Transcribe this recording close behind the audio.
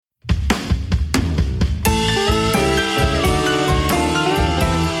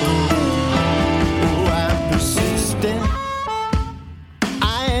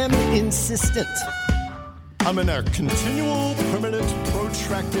persistent. I'm in a continual, permanent,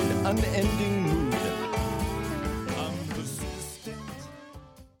 protracted, unending mood. I'm persistent.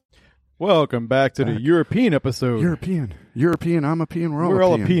 Welcome back to the European episode. European. I'm a peon. We're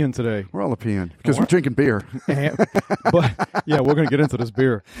all a peon today. We're all a peon because we're drinking beer. But yeah, we're going to get into this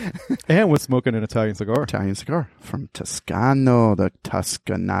beer. And we're smoking an Italian cigar. Italian cigar from Toscano, the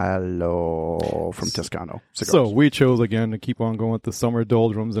Tuscanello from Toscano Cigars. So we chose again to keep on going with the summer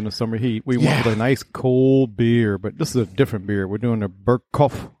doldrums and the summer heat. We went with a nice cold beer, but this is a different beer. We're doing a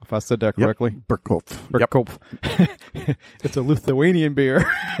Burgkopf, if I said that correctly. Burgkopf. Burgkopf. It's a Lithuanian beer.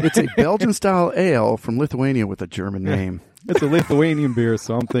 It's a Belgian-style ale from Lithuania with a German name. It's a Lithuanian beer,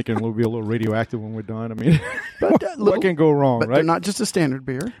 so I'm thinking we'll be a little radioactive when we're done. I mean, what can go wrong, but right? They're not just a standard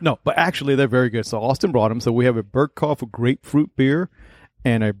beer. No, but actually they're very good. So Austin brought them. So we have a Burgkopf grapefruit beer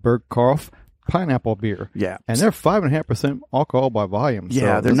and a Burgkopf pineapple beer. Yeah. And they're 5.5% alcohol by volume.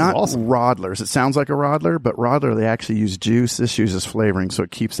 Yeah, so they're not awesome. Rodlers. It sounds like a Rodler, but Rodler, they actually use juice. This uses flavoring, so it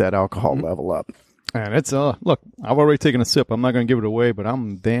keeps that alcohol level up. And it's, look, I've already taken a sip. I'm not going to give it away, but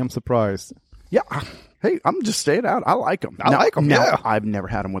I'm damn surprised. Yeah. Hey, I'm just staying out. I like them. I like them, yeah. I've never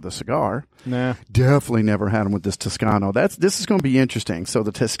had them with a cigar. Nah. Definitely never had them with this Toscano. This is going to be interesting. So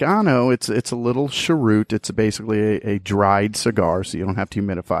the Toscano, it's a little cheroot. It's basically a dried cigar, so you don't have to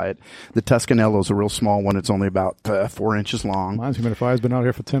humidify it. The Tuscanello is a real small one. It's only about 4 inches long. Mine's humidified. It's been out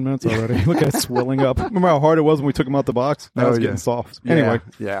here for 10 minutes already. Look at it swelling up. Remember how hard it was when we took them out the box? Now it's getting soft. Anyway.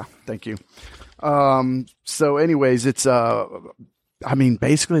 Yeah. Thank you. So anyways, it's,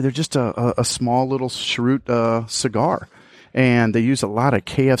 basically they're just a small little cheroot cigar, and they use a lot of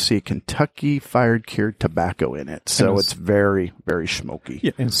KFC, Kentucky Fired Cured Tobacco in it, so it's very, very smoky.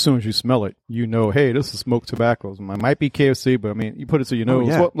 Yeah, and as soon as you smell it, you know, hey, this is smoked tobacco. It might be KFC, but I mean, you put it so you know.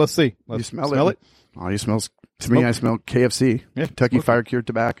 Well, let's see. You smell it? Oh, you smell. To me, I smell KFC, Kentucky Fired Cured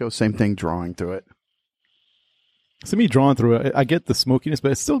Tobacco. Same thing, drawing through it. To me, drawn through it, I get the smokiness,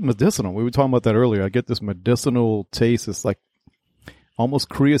 but it's still medicinal. We were talking about that earlier. I get this medicinal taste. It's like almost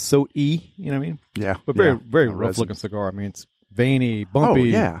creosote-y, you know what I mean? Yeah. But very rough-looking cigar. I mean, it's veiny, bumpy.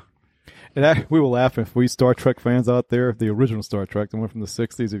 Oh, yeah. And we were laughing. If we Star Trek fans out there, the original Star Trek, the one from the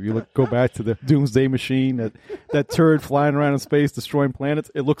 60s, if you go back to the Doomsday Machine, that turd flying around in space, destroying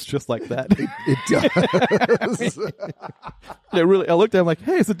planets, it looks just like that. It does. I looked at it like,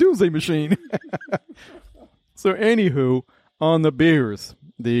 hey, it's a Doomsday Machine. So, anywho, on the beers,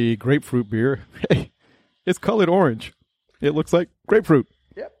 the grapefruit beer, hey, it's colored orange. It looks like grapefruit.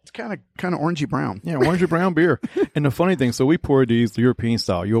 Yep, it's kind of orangey brown. Yeah, orangey brown beer. And the funny thing, so we pour these European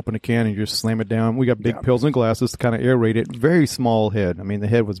style. You open a can and you just slam it down. We got big pills and glasses to kind of aerate it. Very small head. I mean, the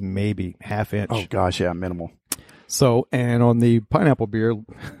head was maybe half inch. Oh gosh, yeah, minimal. So, and on the pineapple beer,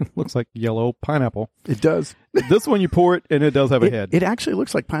 looks like yellow pineapple. It does. This one you pour it and it does have a head. It actually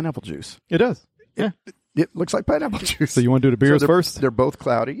looks like pineapple juice. It does. Yeah. It looks like pineapple juice. So you want to do the beers first? They're both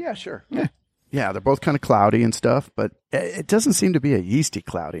cloudy. Yeah, sure. Yeah, they're both kind of cloudy and stuff, but it doesn't seem to be a yeasty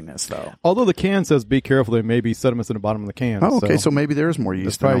cloudiness, though. Although the can says be careful, there may be sediments in the bottom of the can. Oh, okay, so maybe there is more yeast.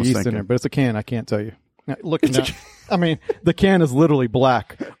 There's probably yeast in there, but it's a can. I can't tell you. Looking at, I mean, the can is literally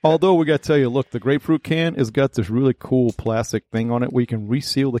black. Although we got to tell you, look, the grapefruit can has got this really cool plastic thing on it where you can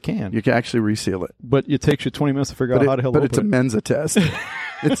reseal the can. You can actually reseal it, but it takes you 20 minutes to figure out how to open it. But it's a Mensa test.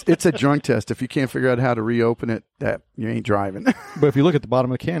 It's a drunk test. If you can't figure out how to reopen it, that you ain't driving. But if you look at the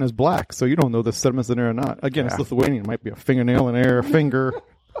bottom of the can, it's black, so you don't know if the sediments in there or not. Again, it's Lithuanian. It might be a fingernail in there, finger,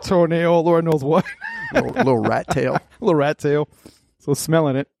 toenail, Lord knows what. little rat tail. Little rat tail. So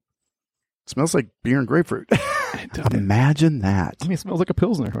smelling it. Smells like beer and grapefruit. Imagine that. I mean, it smells like a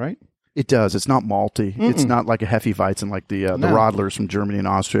Pilsner, right? It does. It's not malty. It's not like a Hefeweizen like the Rodlers from Germany and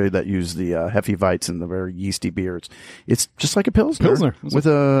Austria that use the Hefeweizen, the very yeasty beers. It's just like a Pilsner with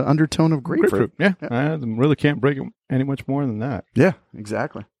an undertone of grapefruit. Yeah. I really can't break it any much more than that. Yeah,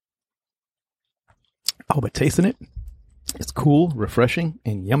 exactly. Oh, but tasting it, it's cool, refreshing,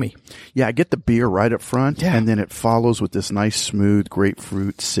 and yummy. Yeah, I get the beer right up front, and then it follows with this nice, smooth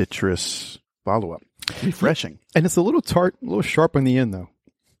grapefruit citrus follow-up. Refreshing. And it's a little tart, a little sharp on the end, though.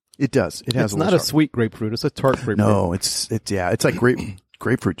 It does. It has. It's not a sweet grapefruit. It's a tart grapefruit. No, it's like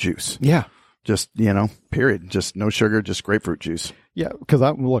grapefruit juice. Yeah. Just, period. Just no sugar, just grapefruit juice. Yeah, because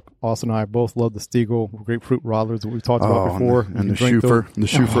Austin and I both love the Stiegel grapefruit Rodlers that we've talked about before. And the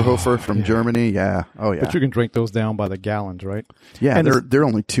Schufferhofer from Germany. Yeah. Oh, yeah. But you can drink those down by the gallons, right? Yeah, and they're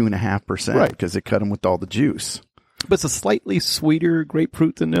only 2.5% because they cut them with all the juice. But it's a slightly sweeter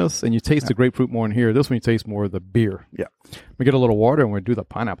grapefruit than this, and you taste the grapefruit more in here. This one you taste more of the beer. Yeah. We get a little water, and we do the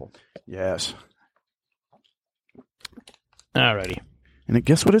pineapple. Yes. Alrighty. And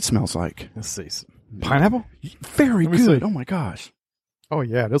guess what it smells like? Let's see. Pineapple? Very good. Oh, my gosh. Oh,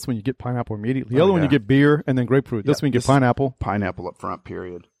 yeah. This one you get pineapple immediately. The other one you get beer and then grapefruit. This one you get pineapple. Pineapple up front,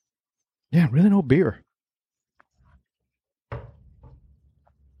 period. Yeah, really no beer.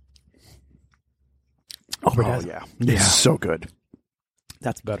 Oh, yeah. It's so good.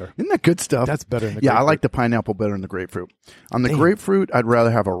 That's better. Isn't that good stuff? That's better than the Yeah, I grapefruit. like the pineapple better than the grapefruit. On the grapefruit, I'd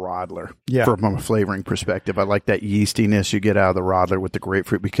rather have a Rodler from a flavoring perspective. I like that yeastiness you get out of the Rodler with the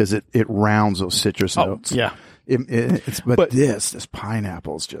grapefruit because it rounds those citrus notes. Yeah. But this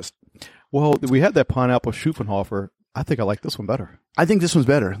pineapple is just... Well, we had that pineapple Schufenhofer. I think I like this one better. I think this one's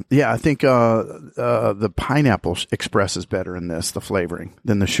better. Yeah, I think the pineapple expresses better in this, the flavoring,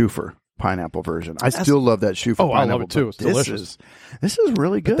 than the Schufer pineapple version. I still love that Schufer pineapple. I love it too. It's delicious. This is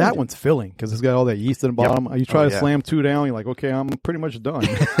really good. But that one's filling because it's got all that yeast in the bottom. You try to slam two down, you're like, okay, I'm pretty much done.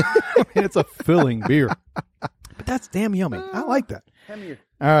 I mean, it's a filling beer. But that's damn yummy. I like that. All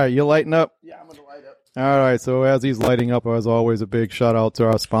right, you lighting up? Yeah, I'm going to light up. All right, so as he's lighting up, as always, a big shout out to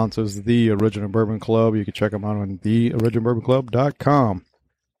our sponsors, The Original Bourbon Club. You can check them out on theoriginalbourbonclub.com.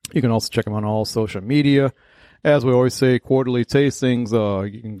 You can also check them on all social media. As we always say, quarterly tastings.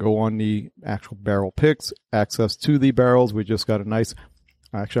 You can go on the actual barrel picks, access to the barrels. We just got a nice,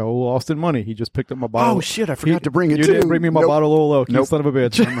 actually, I owe Austin money. He just picked up my bottle. Oh, shit, I forgot to bring it, you too. You didn't bring me my bottle of Old Oak, you son of a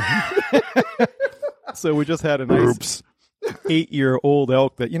bitch. So we just had a nice... Oops. 8-year-old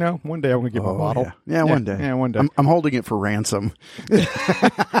elk that, one day I'm going to give him a bottle. Yeah, one day. Yeah, one day. I'm holding it for ransom.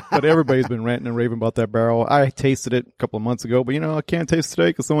 But everybody's been ranting and raving about that barrel. I tasted it a couple of months ago, but, I can't taste it today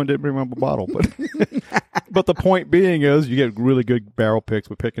because someone didn't bring me a bottle. But the point being is you get really good barrel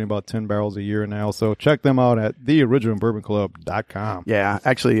picks. We're picking about 10 barrels a year now. So check them out at theoriginalbourbonclub.com. Yeah,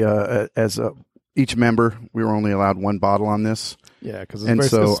 actually, as each member, we were only allowed one bottle on this. Yeah, because and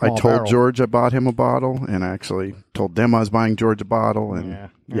so I told George I bought him a bottle, and I actually told them I was buying George a bottle, and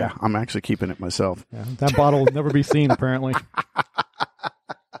yeah I'm actually keeping it myself. Yeah, that bottle will never be seen, apparently.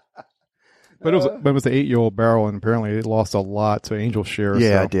 But it was an 8-year-old barrel, and apparently it lost a lot to angel share.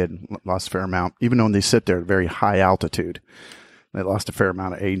 Yeah, it did. Lost a fair amount. Even though they sit there at very high altitude, they lost a fair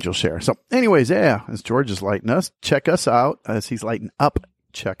amount of angel share. So anyways, as George is lighting us, check us out. As he's lighting up,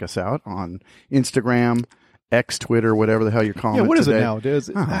 check us out on Instagram, X, Twitter, whatever the hell you're calling it. Yeah, what is today. it now?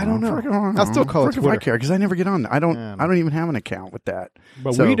 I don't know. I'll still call it Twitter. I care because I never get on. I don't even have an account with that.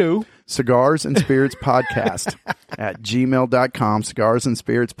 But we do. Cigars and Spirits Podcast at gmail.com. Cigars and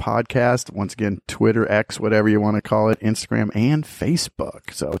Spirits Podcast. Once again, Twitter, X, whatever you want to call it, Instagram, and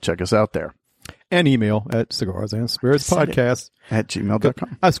Facebook. So check us out there. And email at Cigars and Spirits Podcast at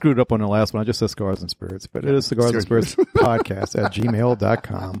gmail.com. I screwed up on the last one. I just said Cigars and Spirits, but it is Cigars and Spirits Podcast at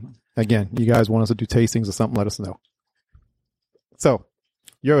gmail.com. Again, you guys want us to do tastings or something, let us know. So,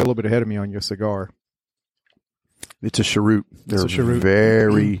 you're a little bit ahead of me on your cigar. It's a cheroot. They're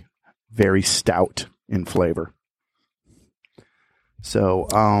very, very stout in flavor. So,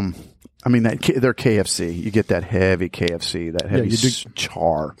 they're KFC. You get that heavy KFC, that heavy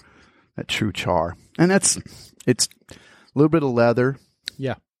char, that true char. And it's a little bit of leather.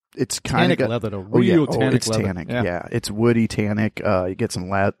 Yeah. It's kind of leather, though. Real tannic it's leather. Tannic. Yeah, it's woody tannic. You get some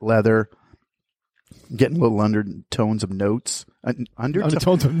leather. Getting little undertones of notes.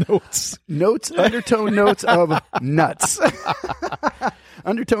 Undertones of notes. Undertone notes of nuts.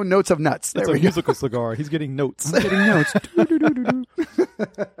 Undertone notes of nuts. There it's we a go. Musical cigar. He's getting notes. I'm getting notes.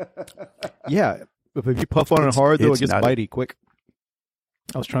 Yeah. If you puff on it hard, though, it gets nutty. bitey quick.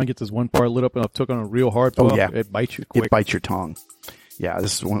 I was trying to get this one part lit up, and I took on a real hard puff. Oh, yeah. It bites you quick. It bites your tongue. Yeah,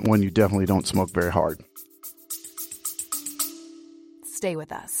 this is one you definitely don't smoke very hard. Stay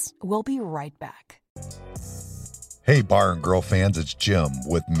with us. We'll be right back. Hey, Bar and Grill fans, it's Jim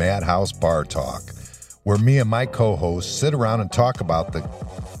with Madhouse Bar Talk, where me and my co-hosts sit around and talk about the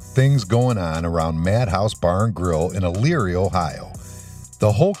things going on around Madhouse Bar and Grill in Elyria, Ohio.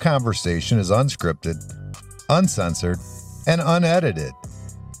 The whole conversation is unscripted, uncensored, and unedited.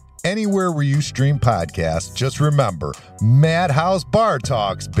 Anywhere where you stream podcasts, just remember, Madhouse Bar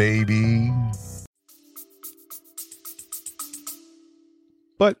Talks, baby.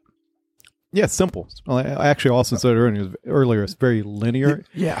 But, yeah, simple. Well, I actually also said earlier, it's very linear.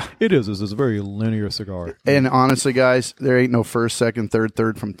 Yeah. It is. It's a very linear cigar. And honestly, guys, there ain't no first, second,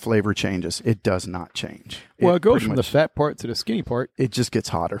 third from flavor changes. It does not change. Well, it goes from the fat part to the skinny part. It just gets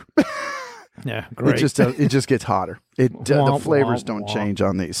hotter. Yeah, great. It just gets hotter. The flavors don't change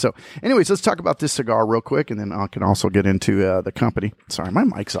on these. So anyways, let's talk about this cigar real quick, and then I can also get into the company. Sorry, my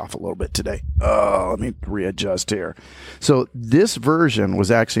mic's off a little bit today. Let me readjust here. So this version was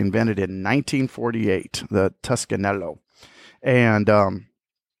actually invented in 1948, the Tuscanello. And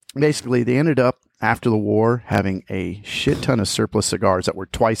basically, they ended up, after the war, having a shit ton of surplus cigars that were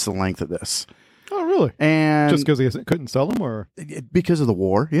twice the length of this. Oh, really? Really? And Just because he couldn't sell them, or because of the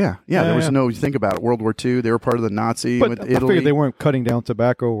war, yeah. There was no. You think about it, World War II. They were part of the Nazi but with I Italy. figured they weren't cutting down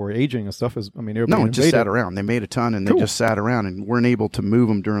tobacco or aging and stuff. They were No, being it just sat invaded. around. They made a ton, and Cool. they just sat around and weren't able to move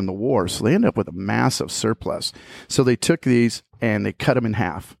them during the war. So they ended up with a massive surplus. So they took these and they cut them in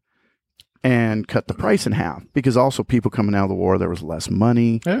half and cut the price in half, because also people coming out of the war, there was less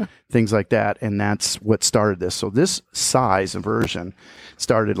money, things like that. And that's what started this. So this size and version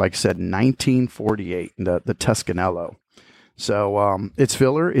started, like I said, in 1948, the Toscanello. So its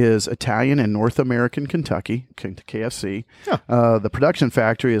filler is Italian and North American Kentucky, KFC. The production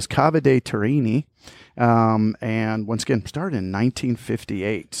factory is Cava dei Terrini. And once again, started in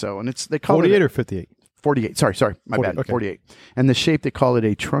 1958. So, and they call 48 it or 58. 48. Sorry. My 40, bad. okay. 48. And the shape, they call it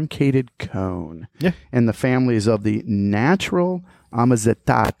a truncated cone. Yeah. And the family is of the natural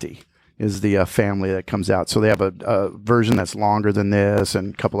Amazettati is the family that comes out. So they have a version that's longer than this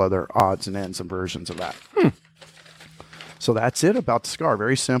and a couple other odds and ends and versions of that. So that's it about the cigar.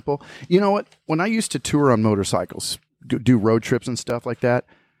 Very simple. You know what? When I used to tour on motorcycles, do road trips and stuff like that,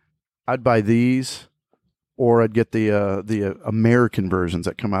 I'd buy these, or I'd get the American versions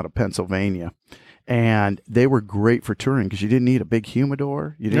that come out of Pennsylvania. And they were great for touring because you didn't need a big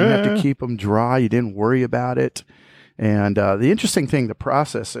humidor. You didn't have to keep them dry. You didn't worry about it. And the interesting thing, the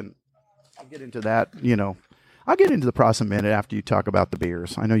process, and I'll get into that, I'll get into the process in a minute after you talk about the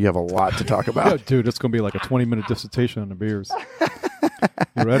beers. I know you have a lot to talk about. Yeah, dude, it's going to be like a 20-minute dissertation on the beers.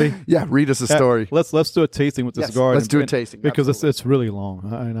 You ready? Yeah, read us a story. Let's do a tasting with the cigar. Let's do a tasting. Because Absolutely. it's really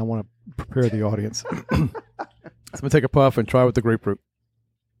long, and I want to prepare the audience. So I'm going to take a puff and try with the grapefruit.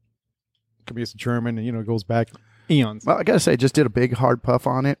 Could be it's German, and it goes back eons. Well, I got to say, I just did a big hard puff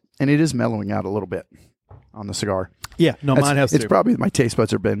on it, and it is mellowing out a little bit on the cigar. Yeah, no, mine has to. It's probably my taste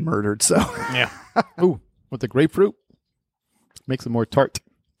buds have been murdered, so. Yeah. Ooh, with the grapefruit, makes it more tart.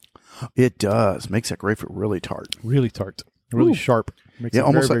 It does. Makes that grapefruit really tart. Really tart. Really sharp. Makes it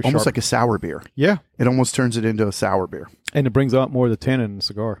almost very, very almost sharp. like a sour beer. Yeah. It almost turns it into a sour beer. And it brings out more of the tannin in the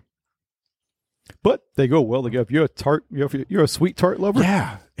cigar. But they go well together. If you're a tart, you're a sweet tart lover.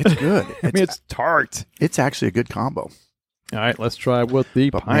 Yeah, it's good. It's tart. It's actually a good combo. All right, let's try with the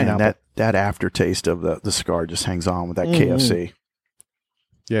But pineapple. man, that aftertaste of the cigar just hangs on with that KFC.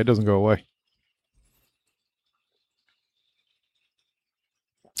 Yeah, it doesn't go away.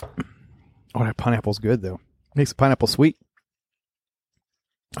 Oh, that pineapple's good, though. Makes the pineapple sweet.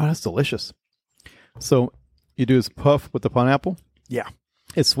 Oh, that's delicious. So you do this puff with the pineapple. Yeah.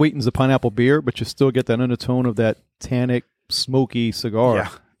 It sweetens the pineapple beer, but you still get that undertone of that tannic, smoky cigar.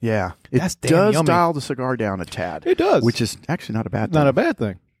 Yeah. It That's damn does yummy. dial the cigar down a tad. It does. Which is actually not a bad thing. Not a bad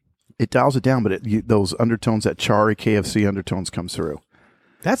thing. It dials it down, but those undertones, that charry KFC undertones come through.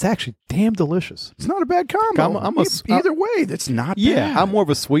 That's actually damn delicious. It's not a bad combo. Either way, that's not bad. Yeah, I'm more of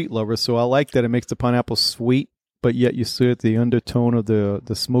a sweet lover, so I like that it makes the pineapple sweet, but yet you still get the undertone of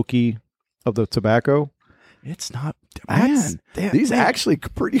the smoky of the tobacco. It's not, man. These actually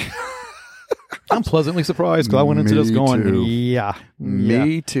pretty. I'm pleasantly surprised because I went into this Me going, too. yeah.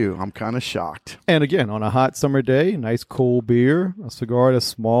 Me too. I'm kind of shocked. And again, on a hot summer day, nice cold beer, a cigar that's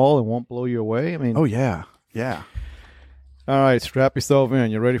small and won't blow you away. I mean, Oh, yeah. Yeah. all right, strap yourself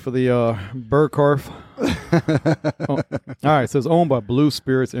in. You ready for the Burgkopf? All right, it says owned by Blue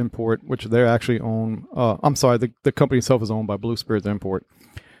Spirits Import, which they actually own. I'm sorry, the company itself is owned by Blue Spirits Import.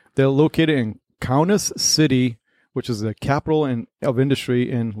 They're located in Kaunas City, which is the capital of industry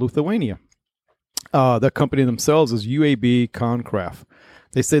in Lithuania. The company themselves is UAB Concraft.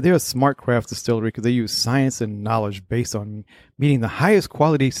 They say they're a smart craft distillery because they use science and knowledge based on meeting the highest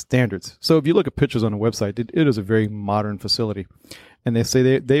quality standards. So if you look at pictures on the website, it is a very modern facility. And they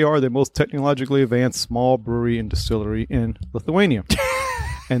say they are the most technologically advanced small brewery and distillery in Lithuania.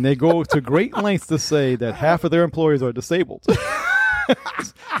 And they go to great lengths to say that half of their employees are disabled.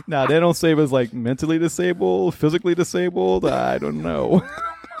 Now, they don't say it was like mentally disabled, physically disabled. I don't know.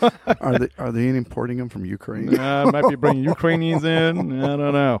 Are they importing them from Ukraine? Might be bringing Ukrainians in. I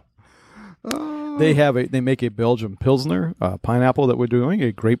don't know. They make a Belgian Pilsner, pineapple that we're doing,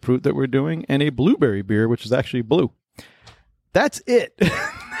 a grapefruit that we're doing, and a blueberry beer, which is actually blue. That's it.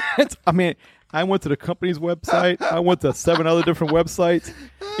 I went to the company's website. I went to 7 other different websites.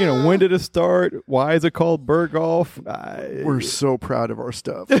 When did it start? Why is it called Burgkopf? We're so proud of our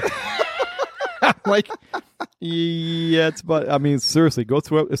stuff. Seriously, go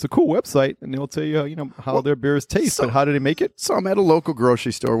through it. It's a cool website, and they'll tell you, how their beers taste. But how do they make it? So I'm at a local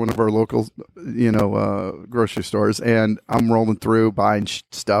grocery store, one of our local, grocery stores, and I'm rolling through buying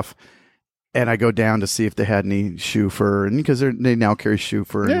stuff. And I go down to see if they had any Schufer, and because they now carry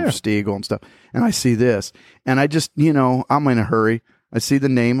Schufer and Stiegel and stuff. And I see this, and I just, I'm in a hurry. I see the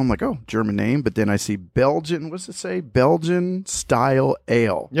name. I'm like, oh, German name. But then I see Belgian. What's it say? Belgian style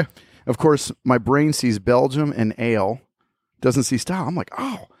ale. Yeah. Of course, my brain sees Belgium and ale. Doesn't see style. I'm like,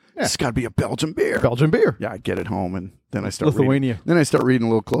 oh, this has got to be a Belgian beer. Belgian beer. Yeah, I get it home, and then I start Lithuania. reading. Then I start reading a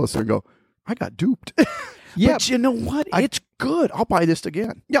little closer and go, I got duped. Yeah. But you know what? It's good. I'll buy this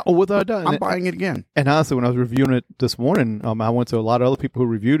again. Yeah, without a doubt. I'm buying it again. And honestly, when I was reviewing it this morning, I went to a lot of other people who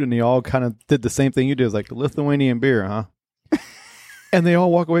reviewed it, and they all kind of did the same thing you did. It's like the Lithuanian beer, huh? And they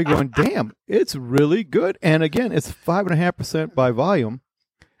all walk away going, damn, it's really good. And again, it's 5.5% by volume,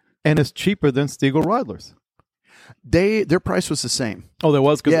 and it's cheaper than Stiegl Radlers. Their price was the same. Oh, there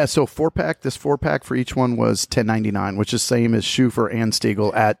was? Yeah, so 4-pack, this 4-pack for each one was $10.99, which is same as Schufer and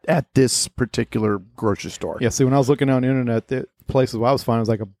Stiegl at this particular grocery store. Yeah, see, when I was looking on the internet, the places where I was finding it was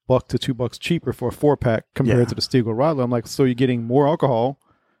like $1 to $2 cheaper for a 4-pack compared to the Stiegl Radler. I'm like, so you're getting more alcohol,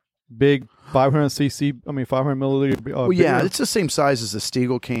 big 500 milliliter well, yeah, beer. it's the same size as the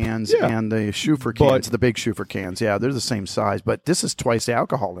Stiegl cans and the Schufer cans, the big Schufer cans. Yeah, they're the same size, but this is twice the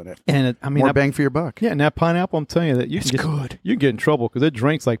alcohol in it. And more bang for your buck. Yeah, and that pineapple, I'm telling you that it's good. You get in trouble because it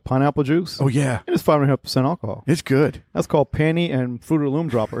drinks like pineapple juice. Oh yeah, and it's 5.5% alcohol. It's good. That's called panty and Fruit of the Loom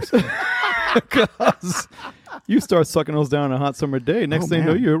droppers. Because you start sucking those down on a hot summer day, next thing you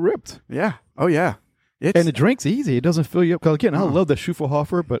know, you're ripped. Yeah. Oh yeah. And it drinks easy. It doesn't fill you up. Because again, I love the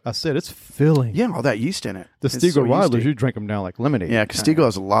Schuffelhofer, but I said it's filling. Yeah, all that yeast in it. The Stiegl Radlers, you drink them down like lemonade. Yeah, because Stiegl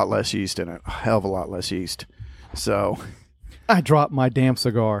has a lot less yeast in it. A hell of a lot less yeast. So I dropped my damn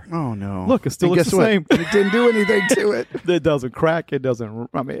cigar. Oh, no. Look, it still looks the same. It didn't do anything to it. It doesn't crack. It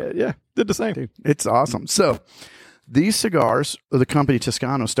doesn't, did the same. It's awesome. So these cigars, the company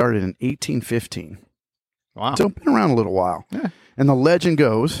Toscano, started in 1815. Wow. So been around a little while. Yeah. And the legend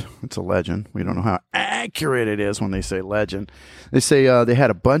goes, it's a legend. We don't know how accurate it is when they say legend. They say they had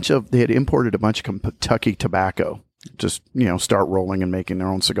imported a bunch of Kentucky tobacco, just, start rolling and making their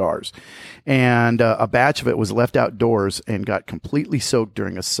own cigars. And a batch of it was left outdoors and got completely soaked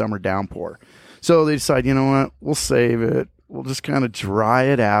during a summer downpour. So they decide, you know what, we'll save it. We'll just kind of dry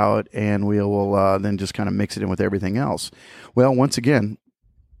it out, and we'll then just kind of mix it in with everything else. Well, once again,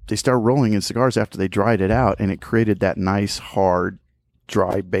 they started rolling in cigars after they dried it out, and it created that nice, hard,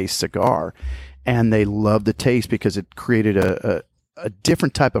 dry-based cigar. And they loved the taste because it created a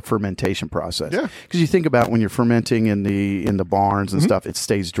different type of fermentation process. Yeah. Because you think about when you're fermenting in the barns and stuff, it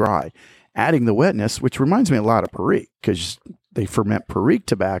stays dry. Adding the wetness, which reminds me a lot of Perique, because they ferment Perique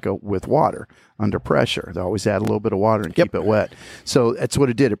tobacco with water under pressure. They always add a little bit of water and keep it wet. So that's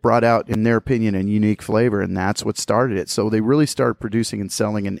what it did. It brought out, in their opinion, a unique flavor, and that's what started it. So they really started producing and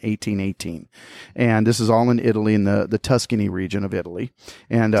selling in 1818. And this is all in Italy, in the Tuscany region of Italy.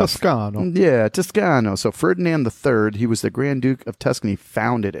 And Toscano. Yeah, Toscano. So Ferdinand III, he was the Grand Duke of Tuscany,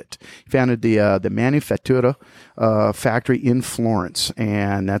 founded it. He founded the Manifattura factory in Florence,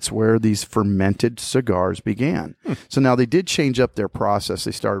 and that's where these fermented cigars began. So now they did change up their process.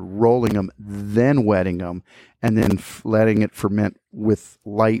 They started rolling them, then wetting them, and then letting it ferment with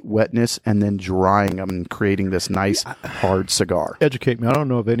light wetness, and then drying them and creating this nice hard cigar. Educate me. I don't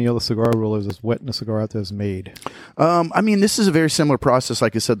know if any other cigar rollers is wetting a cigar out there is made. This is a very similar process.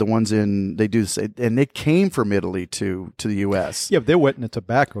 Like I said, the ones they do this, and they came from Italy to the U.S. Yeah, but they're wetting the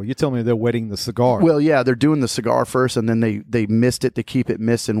tobacco. You tell me they're wetting the cigar. Well, yeah, they're doing the cigar first, and then they mist it to keep it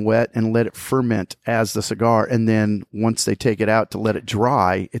mist and wet and let it ferment as the cigar. And then once they take it out to let it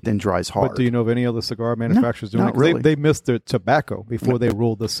dry, it then dries hard. But do you know of any other cigar manufacturers doing it? Not really. They mist their tobacco before they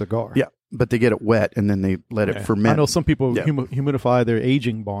roll the cigar. Yeah, but they get it wet and then they let it ferment. I know some people humidify their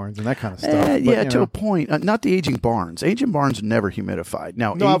aging barns and that kind of stuff. To a point. Not the aging barns. Aging barns are never humidified.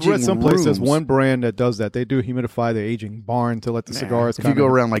 Now, I've read someplace there's one brand that does that. They do humidify their aging barn to let the cigars. If you go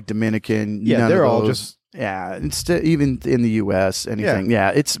around like Dominican, they're all just even in the U.S. anything.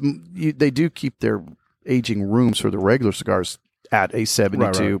 They do keep their aging rooms for the regular cigars at a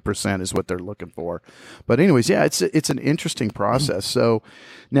 72% is what they're looking for. But anyways, it's an interesting process. So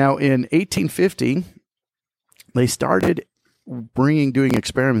now in 1850, they started doing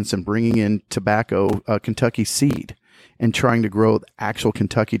experiments and bringing in tobacco, Kentucky seed, and trying to grow actual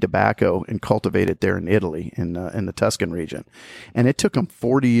Kentucky tobacco and cultivate it there in Italy, in the Tuscan region. And it took them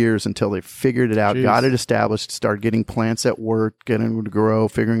 40 years until they figured it out, got it established, started getting plants at work, getting them to grow,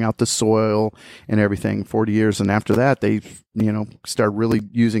 figuring out the soil and everything. 40 years. And after that, they, started really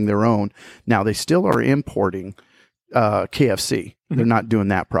using their own. Now, they still are importing KFC. They're not doing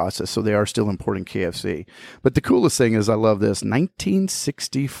that process, so they are still importing KFC. But the coolest thing is, I love this,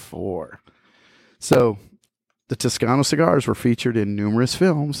 1964. So the Toscano cigars were featured in numerous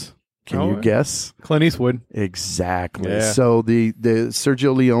films. Can you guess? Clint Eastwood. Exactly. Yeah. So the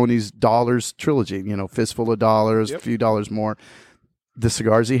Sergio Leone's Dollars trilogy, Fistful of Dollars, a few dollars more. the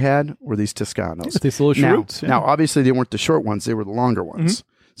cigars he had were these Toscanos. These little cheroots. Now, obviously, they weren't the short ones; they were the longer ones.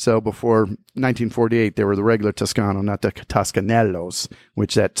 So before 1948, they were the regular Toscano, not the Toscanellos,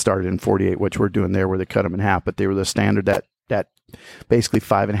 which that started in 48, which we're doing there, where they cut them in half. But they were the standard that basically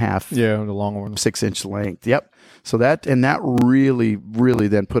 5.5, the long one, 6-inch length. Yep. So that really, really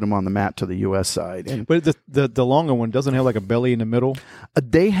then put them on the map to the U.S. side. And but the longer one doesn't have like a belly in the middle.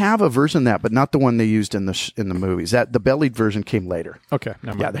 they have a version of that, but not the one they used in the movies. That the bellied version came later. Okay,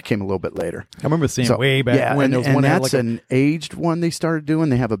 never mind. Yeah, that came a little bit later. I remember seeing way back when there was and one that had that's like an aged one they started doing.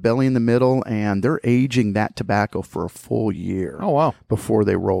 They have a belly in the middle, and they're aging that tobacco for a full year. Oh wow! Before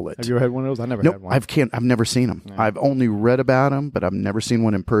they roll it. Have you ever had one of those? I never Nope, had one. I've never seen them. Yeah. I've only read about them, but I've never seen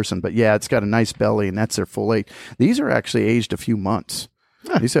one in person. But yeah, it's got a nice belly, and that's their full age. These are actually aged a few months.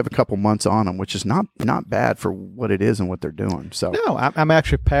 These have a couple months on them, which is not bad for what it is and what they're doing. So no, I'm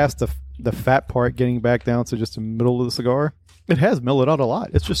actually past the fat part, getting back down to just the middle of the cigar. It has mellowed out a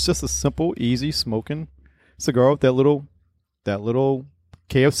lot. It's just a simple, easy smoking cigar with that little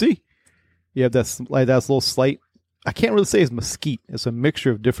KFC. You have that little slight. I can't really say it's mesquite. It's a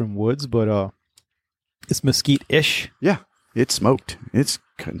mixture of different woods, but it's mesquite-ish. Yeah, it's smoked. It's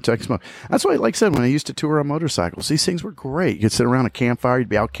Kentucky smoke. That's why, like I said, when I used to tour on motorcycles, these things were great. You'd sit around a campfire, you'd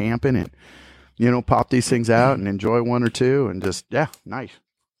be out camping, and pop these things out and enjoy one or two, and just nice.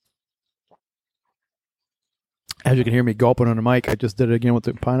 As you can hear me gulping on the mic, I just did it again with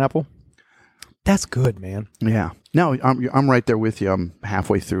the pineapple. That's good, man. Yeah. No, I'm right there with you. I'm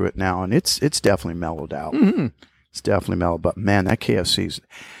halfway through it now, and it's definitely mellowed out. Mm-hmm. It's definitely mellowed. But man, that KFC's,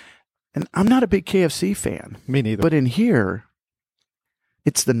 and I'm not a big KFC fan. Me neither. But in here,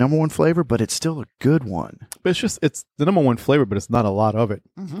 it's the number one flavor, but it's still a good one. But it's the number one flavor, but it's not a lot of it,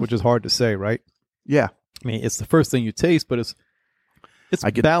 Mm-hmm. which is hard to say, right? Yeah. I mean, it's the first thing you taste, but it's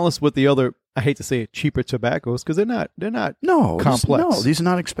balanced with the other. I hate to say it, cheaper tobaccos, because they're not complex. These are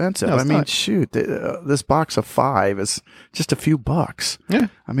not expensive. No, I mean, not. shoot, this box of 5 is just a few bucks. Yeah.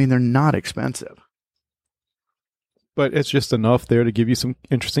 I mean, they're not expensive. But it's just enough there to give you some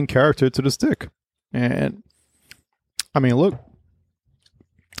interesting character to the stick. And I mean, look,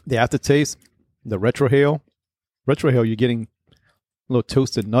 the aftertaste, the retrohale, you're getting little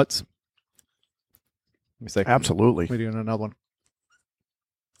toasted nuts. Let me say, Absolutely. maybe another one.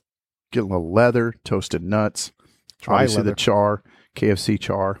 Get a little leather, toasted nuts, Dry obviously leather. the char, KFC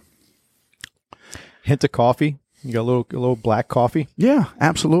char. Hint of coffee. You got a little black coffee. Yeah,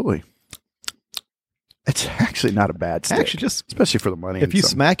 absolutely. It's actually not a bad stick. Actually, just especially for the money. if you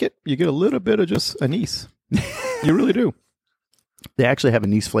smack it, you get a little bit of just anise. You really do. They actually have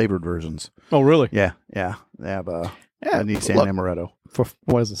anise flavored versions. Oh, really? Yeah. They have anise and look, amaretto. For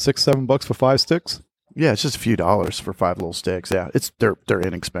what is it, $6-7 for 5 sticks? Yeah, it's just a few dollars for 5 little sticks. Yeah, they're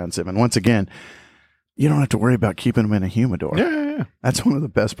inexpensive, and once again, you don't have to worry about keeping them in a humidor. Yeah. That's one of the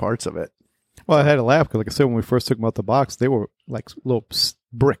best parts of it. Well, I had to laugh because, like I said, when we first took them out the box, they were like little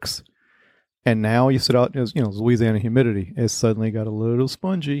bricks. And now you sit out, it's Louisiana humidity. It's suddenly got a little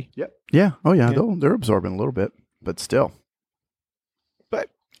spongy. Yep. Yeah. Oh, yeah. They're absorbing a little bit, but still.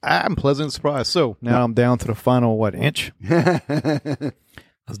 But I'm pleasantly surprised. So now I'm down to the final, inch?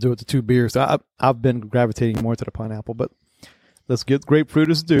 Let's do it to 2 beers. I've been gravitating more to the pineapple, but let's get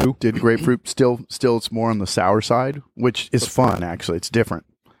grapefruit as due. Did grapefruit still it's more on the sour side, which is fun, actually. It's different.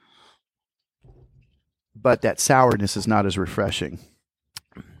 But that sourness is not as refreshing.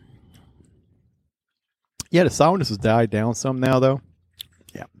 Yeah, the sourness has died down some now, though.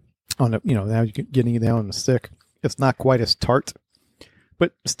 Yeah. On the, now you're getting it down on the stick. It's not quite as tart,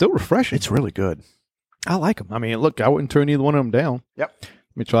 but still refreshing. It's really good. I like them. I mean, look, I wouldn't turn either one of them down. Yep.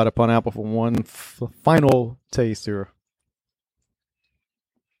 Let me try the pineapple for one final taste here.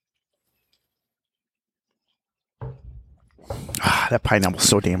 That pineapple's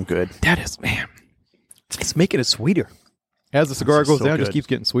so damn good. That is, man. It's making it sweeter. As the cigar This goes is so down, it good. just keeps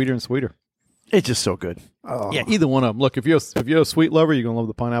getting sweeter and sweeter. It's just so good. Oh. Yeah, either one of them. Look, if you're a sweet lover, you're gonna love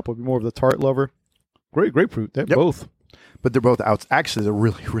the pineapple. If you're more of the tart lover, grapefruit. They're both. But they're both out. Actually, they're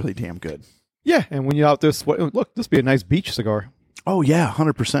really, really damn good. Yeah, and when you're out there, look, this would be a nice beach cigar. Oh, yeah,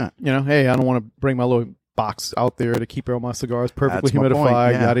 100%. Hey, I don't want to bring my little box out there to keep all my cigars perfectly That's my humidified,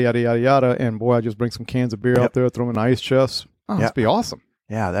 point, yeah. yada, yada, yada, yada. And boy, I just bring some cans of beer out there, throw them in an ice chest. Oh, that'd be awesome.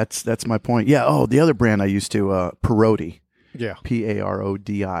 Yeah, that's my point. Yeah. Oh, the other brand I used to, Parodi. Yeah.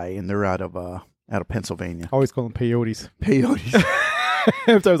 Parodi, and they're out of Pennsylvania. I always call them peyotes. Peyotes.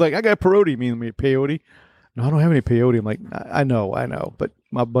 Every time I was like, I got peyote, mean me peyote. No, I don't have any peyote. I'm like, I know, but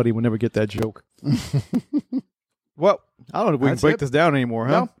my buddy would never get that joke. Well, I don't know if we can break this down anymore,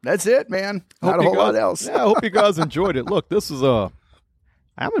 huh? No, that's it, man. Not a whole lot else. Yeah, I hope you guys enjoyed it. Look, this is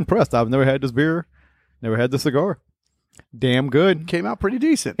I'm impressed. I've never had this beer, never had this cigar. Damn good. Came out pretty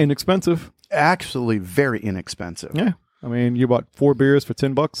decent. Inexpensive. Actually, very inexpensive. Yeah. I mean, you bought 4 beers for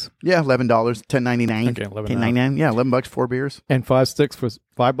 $10. Yeah, $11, $10.99. Okay, $11. $10.99. Yeah, $11, 4 beers. And 5 sticks for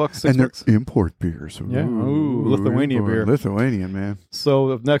 $5, 6 bucks. Import beers. Yeah. Ooh, Lithuania beer. Lithuanian, man.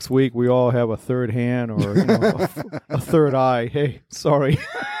 So if next week we all have a third hand or a third eye, hey, sorry.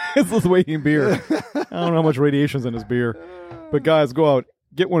 It's Lithuanian beer. I don't know how much radiation's in this beer. But guys, go out,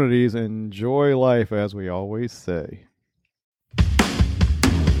 get one of these, and enjoy life, as we always say.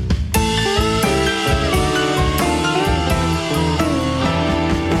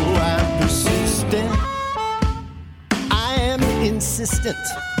 Insistent.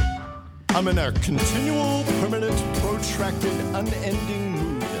 I'm in a continual, permanent, protracted, unending mood.